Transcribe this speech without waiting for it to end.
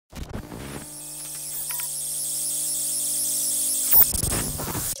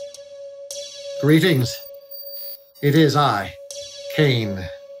Greetings. It is I, Kane.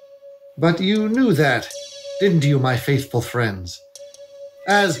 But you knew that, didn't you, my faithful friends?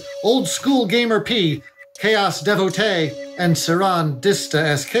 As Old School Gamer P, Chaos Devotee, and Siran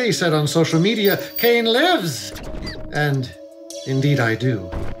Dista SK said on social media, Kane lives! And indeed I do.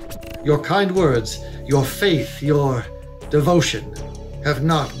 Your kind words, your faith, your devotion have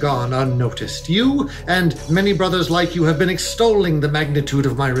not gone unnoticed. You and many brothers like you have been extolling the magnitude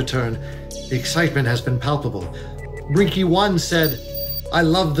of my return. The excitement has been palpable. Brinky1 said, I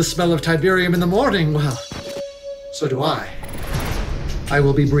love the smell of Tiberium in the morning. Well, so do I. I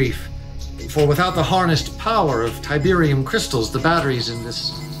will be brief, for without the harnessed power of Tiberium crystals, the batteries in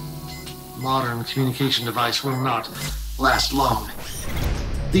this modern communication device will not last long.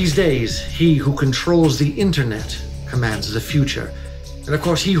 These days, he who controls the internet commands the future. And of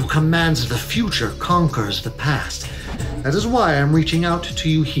course, he who commands the future conquers the past. That is why I'm reaching out to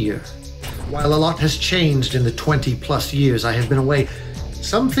you here. While a lot has changed in the 20-plus years I have been away,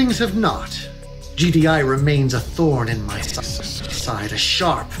 some things have not. GDI remains a thorn in my side, a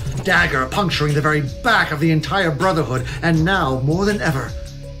sharp dagger puncturing the very back of the entire Brotherhood, and now, more than ever,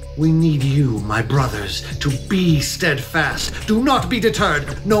 we need you, my brothers, to be steadfast. Do not be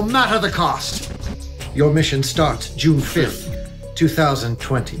deterred, no matter the cost. Your mission starts June 5th,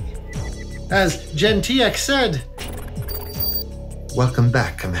 2020. As Gen TX said, welcome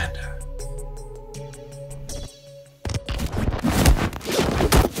back, Commander.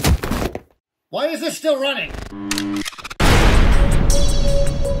 Why is this still running?